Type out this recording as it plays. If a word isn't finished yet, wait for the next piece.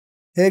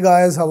Hey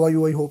guys, how are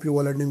you? I hope you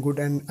all are doing good,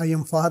 and I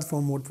am Fahad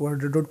from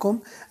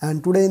Mode400.com,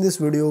 and today in this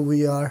video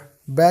we are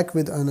back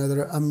with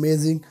another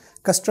amazing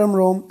custom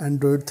ROM,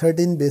 Android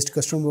 13 based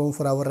custom ROM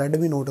for our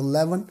Redmi Note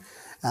 11,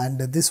 and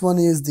this one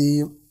is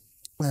the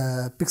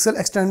pixel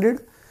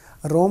extended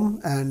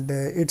ROM, and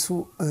its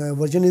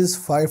version is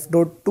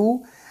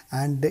 5.2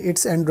 and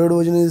its Android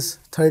version is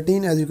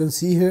 13 as you can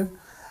see here,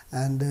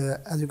 and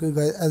as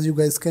you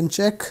guys can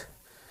check,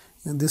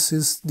 and this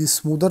is the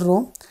smoother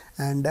ROM,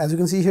 and as you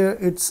can see here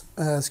its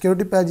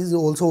security patch is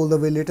also all the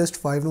way latest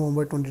 5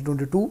 November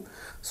 2022.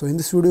 So in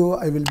this video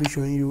I will be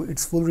showing you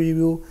its full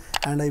review,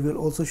 and I will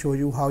also show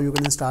you how you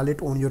can install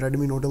it on your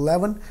Redmi Note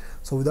 11.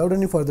 So without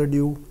any further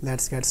ado,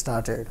 let's get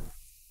started.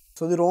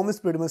 So the ROM is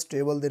pretty much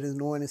stable. There is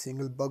no any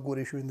single bug or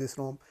issue in this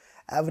ROM.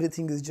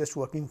 Everything is just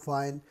working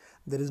fine.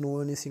 There is no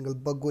any single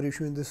bug or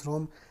issue in this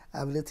ROM.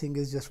 Everything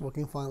is just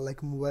working fine,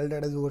 like mobile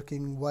data is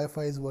working,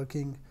 Wi-Fi is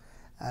working,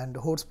 and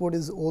hotspot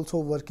is also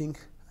working.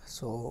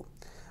 So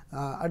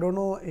I don't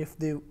know if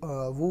the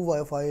Woo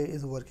Wi-Fi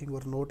is working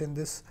or not in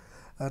this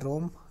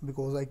ROM,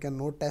 because I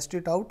cannot test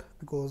it out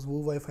because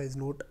Woo Wi-Fi is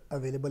not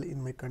available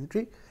in my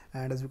country.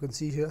 And as you can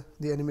see here,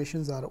 the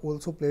animations are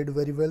also played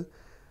very well.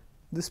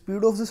 The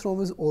speed of this ROM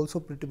is also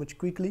pretty much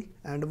quickly,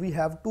 and we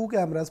have two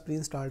cameras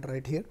pre-installed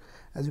right here.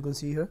 As you can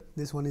see here,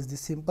 this one is the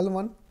simple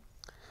one,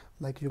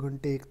 like you can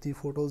take the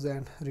photos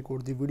and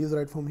record the videos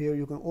right from here.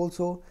 You can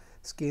also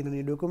scan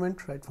any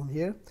document right from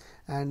here.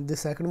 And the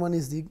second one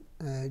is the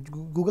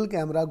Google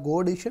Camera Go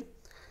edition,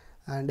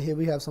 and here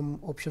we have some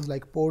options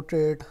like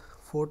portrait,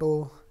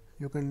 photo.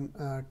 You can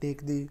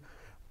take the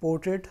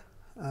portraits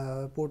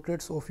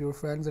of your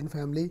friends and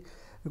family.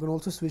 You can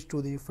also switch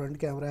to the front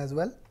camera as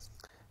well.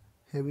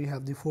 Here we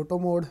have the photo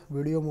mode,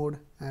 video mode,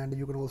 and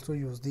you can also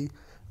use the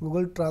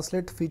Google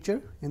Translate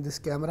feature in this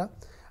camera.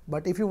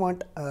 But if you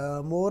want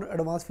more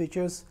advanced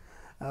features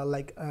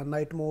like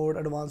night mode,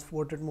 advanced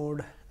portrait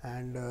mode,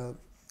 and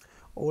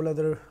all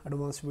other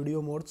advanced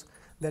video modes,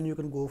 then you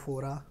can go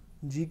for a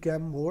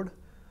Gcam mode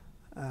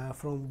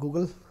from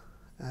Google.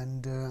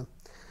 And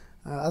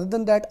other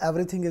than that,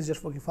 everything is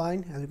just working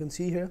fine. As you can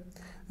see here,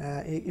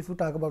 if you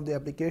talk about the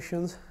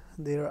applications,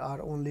 there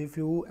are only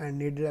few and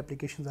needed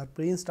applications are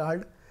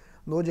pre-installed.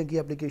 No junky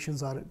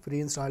applications are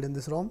pre-installed in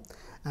this ROM.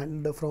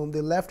 And from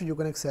the left you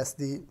can access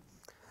the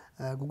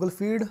Google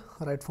feed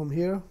right from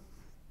here.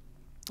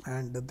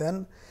 And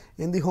then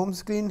in the home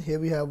screen, here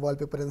we have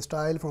wallpaper and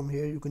style. From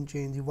here you can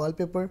change the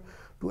wallpaper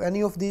to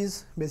any of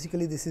these.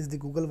 Basically this is the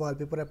Google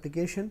wallpaper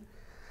application,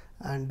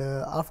 and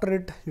after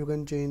it you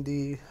can change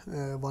the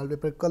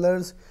wallpaper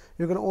colors.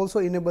 You can also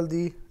enable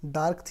the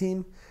dark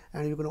theme,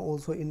 and you can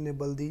also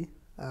enable the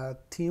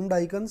themed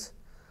icons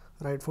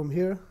right from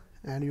here,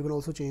 and you can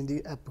also change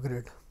the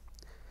upgrade.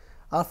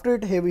 After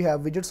it, here we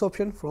have widgets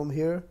option. From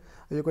here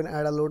you can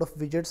add a lot of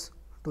widgets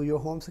to your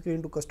home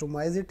screen to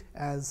customize it,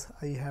 as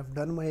I have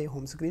done my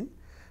home screen.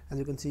 As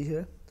you can see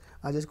here,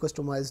 I just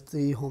customized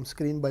the home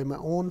screen by my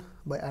own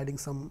by adding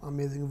some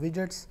amazing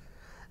widgets.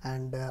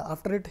 And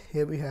after it,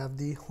 here we have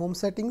the home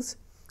settings,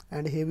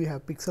 and here we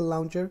have pixel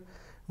launcher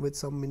with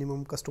some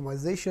minimum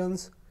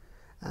customizations.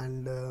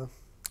 And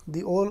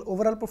the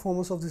overall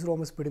performance of this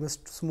ROM is pretty much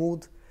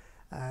smooth.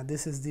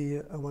 This is the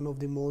one of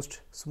the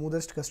most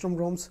smoothest custom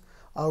ROMs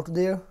out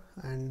there.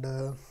 And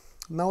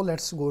now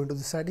let's go into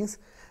the settings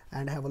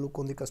and have a look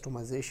on the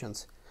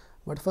customizations.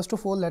 But first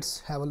of all,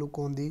 let's have a look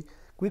on the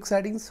quick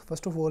settings.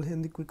 First of all,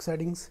 in the quick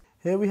settings,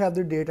 here we have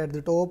the date at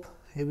the top.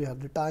 Here we have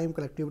the time,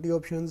 connectivity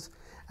options,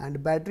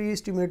 and battery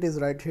estimate is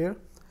right here.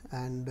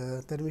 And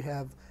then we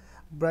have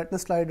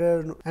brightness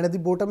slider, and at the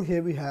bottom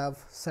here we have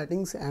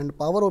settings and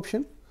power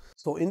option.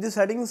 So in the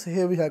settings,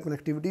 here we have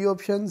connectivity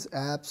options,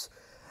 apps,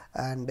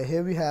 and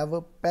here we have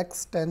PEX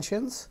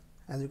extensions.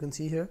 As you can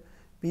see here,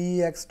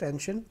 PEX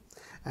extension.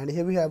 And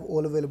here we have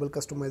all available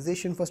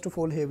customization. First of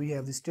all, here we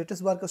have the status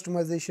bar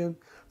customization.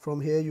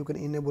 From here you can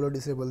enable or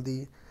disable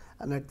the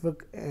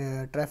network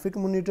traffic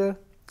monitor,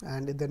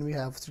 and then we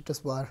have status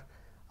bar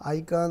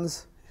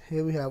icons.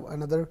 Here we have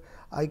another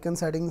icon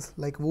settings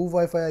like Woo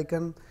Wi-Fi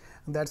icon.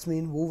 That's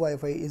mean Woo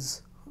Wi-Fi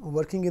is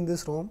working in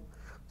this ROM.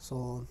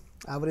 So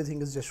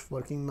everything is just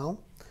working now.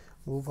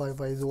 Woo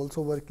Wi-Fi is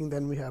also working.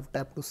 Then we have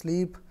tap to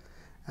sleep,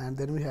 and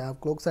then we have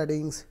clock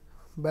settings,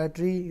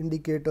 battery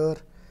indicator.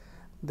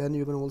 Then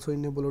you can also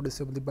enable or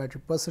disable the battery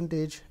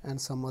percentage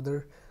and some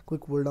other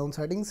quick cool down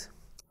settings.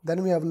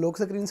 Then we have lock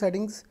screen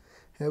settings.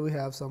 Here we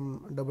have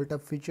some double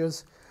tap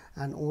features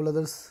and all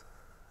other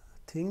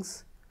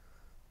things.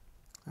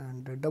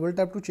 And double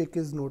tap to check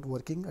is not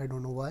working. I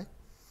don't know why.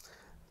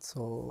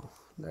 So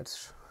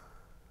let's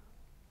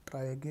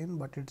try again,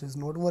 but it is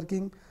not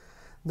working.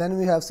 Then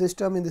we have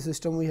system. In the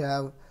system we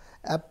have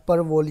app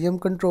per volume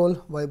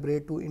control,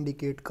 vibrate to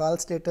indicate call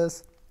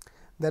status.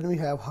 Then we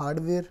have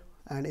hardware,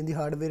 and in the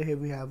hardware here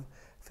we have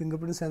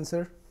fingerprint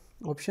sensor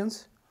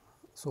options.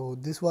 So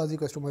this was the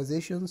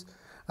customizations.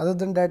 Other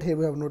than that, here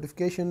we have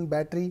notification,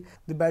 battery.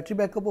 The battery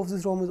backup of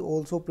this ROM is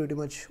also pretty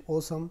much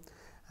awesome.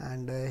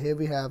 And here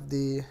we have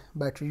the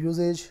battery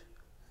usage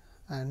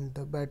and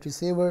the battery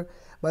saver.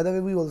 By the way,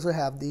 we also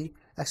have the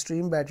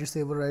extreme battery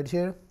saver right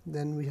here.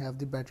 Then we have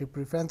the battery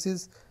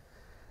preferences,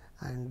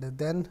 and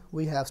then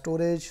we have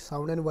storage,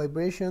 sound and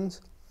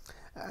vibrations.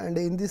 And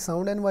in the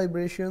sound and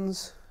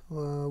vibrations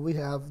we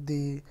have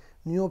the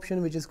new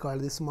option which is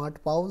called the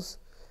smart pause.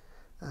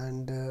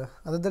 And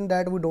other than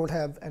that, we don't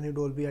have any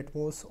Dolby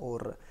Atmos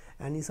or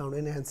any sound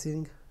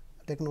enhancing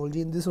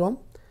technology in this ROM.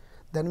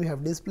 Then we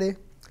have display.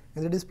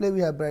 In the display we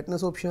have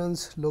brightness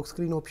options, lock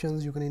screen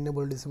options. You can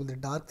enable or disable the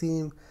dark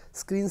theme,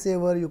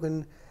 screensaver. You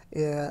can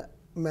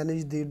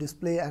manage the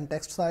display and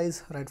text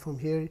size right from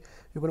here.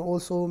 You can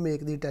also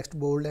make the text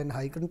bold and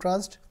high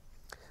contrast.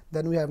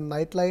 Then we have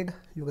night light.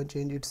 You can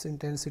change its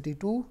intensity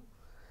too.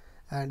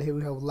 And here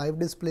we have live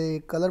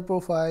display, color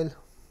profile.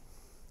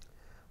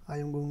 I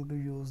am going to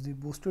use the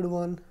boosted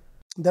one.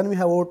 Then we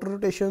have auto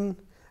rotation,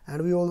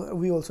 and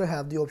we also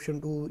have the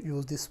option to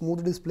use the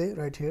smooth display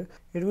right here.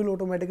 It will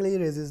automatically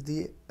raises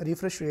the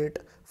refresh rate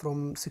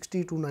from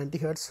 60 to 90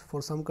 Hz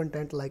for some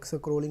content like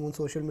scrolling on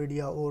social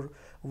media or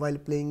while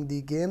playing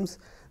the games.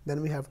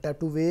 Then we have tap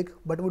to wake,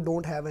 but we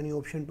don't have any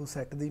option to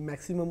set the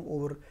maximum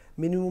or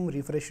minimum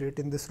refresh rate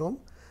in this ROM,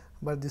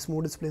 but the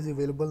smooth display is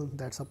available.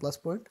 That's a plus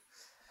point.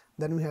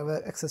 Then we have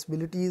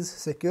accessibilities,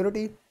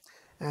 security.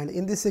 And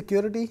in this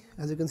security,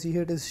 as you can see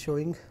here, it is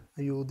showing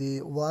you the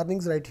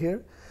warnings right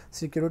here.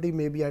 Security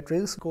may be at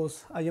risk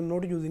because I am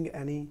not using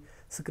any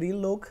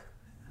screen lock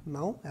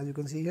now, as you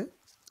can see here.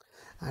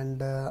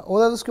 And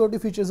all other security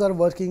features are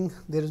working.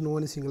 There is no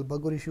any single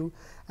bug or issue,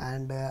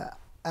 and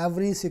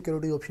every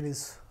security option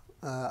is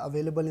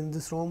available in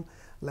this ROM.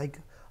 Like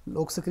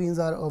lock screens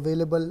are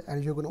available,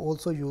 and you can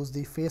also use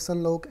the face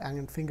unlock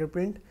and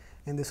fingerprint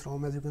in this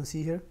ROM. As you can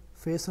see here,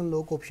 face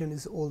unlock option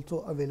is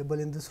also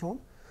available in this ROM.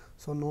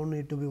 So no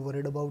need to be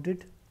worried about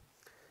it.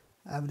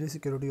 Every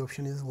security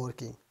option is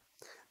working.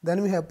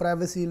 Then we have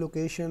privacy,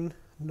 location,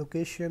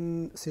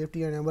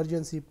 safety and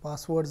emergency,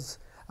 passwords,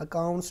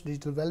 accounts,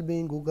 digital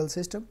well-being, Google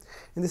system.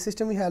 In the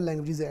system we have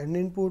languages and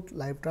input,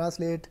 live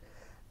translate,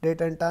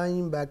 date and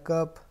time,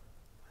 backup,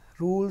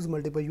 rules,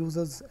 multiple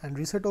users and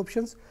reset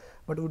options.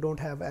 But we don't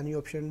have any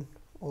option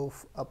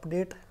of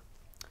update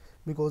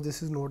because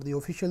this is not the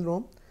official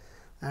ROM.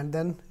 And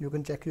then you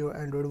can check your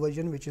Android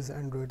version, which is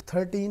Android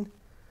 13.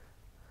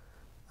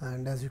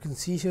 And as you can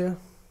see here,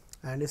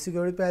 and the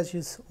security patch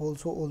is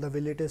also all the way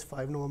latest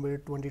 5 November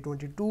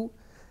 2022,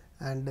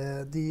 and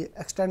the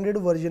extended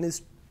version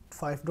is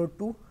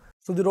 5.2.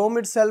 So the ROM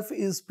itself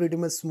is pretty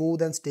much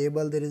smooth and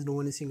stable. There is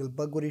no any single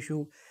bug or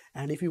issue,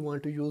 and if you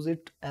want to use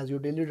it as your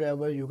daily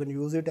driver, you can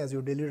use it as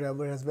your daily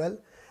driver as well.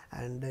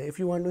 And if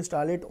you want to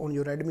install it on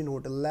your Redmi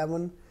Note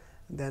 11,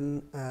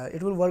 then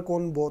it will work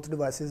on both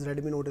devices,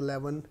 Redmi Note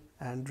 11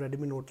 and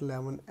Redmi Note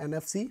 11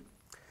 NFC.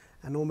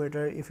 And no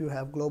matter if you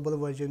have global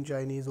version,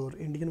 Chinese or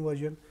Indian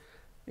version,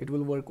 it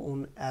will work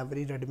on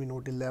every Redmi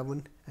Note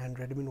 11 and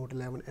Redmi Note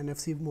 11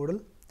 NFC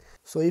model.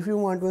 So if you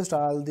want to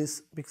install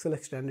this Pixel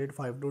Extended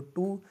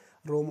 5.2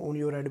 ROM on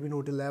your Redmi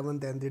Note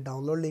 11, then the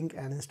download link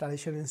and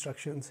installation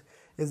instructions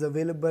is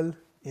available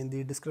in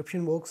the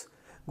description box.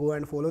 Go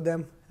and follow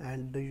them,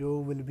 and you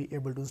will be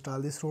able to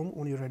install this ROM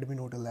on your Redmi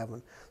Note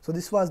 11. So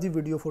this was the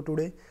video for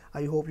today.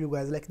 I hope you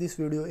guys like this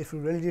video. If you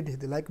really did,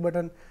 hit the like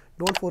button.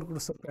 Don't forget to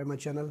subscribe my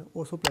channel.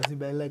 Also press the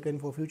bell icon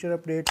for future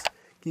updates.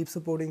 Keep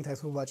supporting.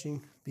 Thanks for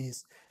watching.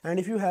 Peace. And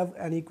if you have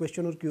any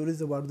question or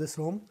queries about this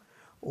ROM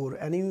or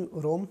any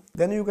ROM,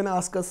 then you can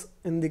ask us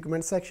in the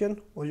comment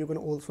section, or you can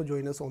also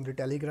join us on the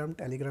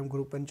Telegram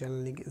group, and channel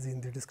link is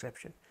in the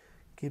description.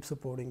 Keep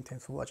supporting.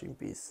 Thanks for watching.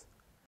 Peace.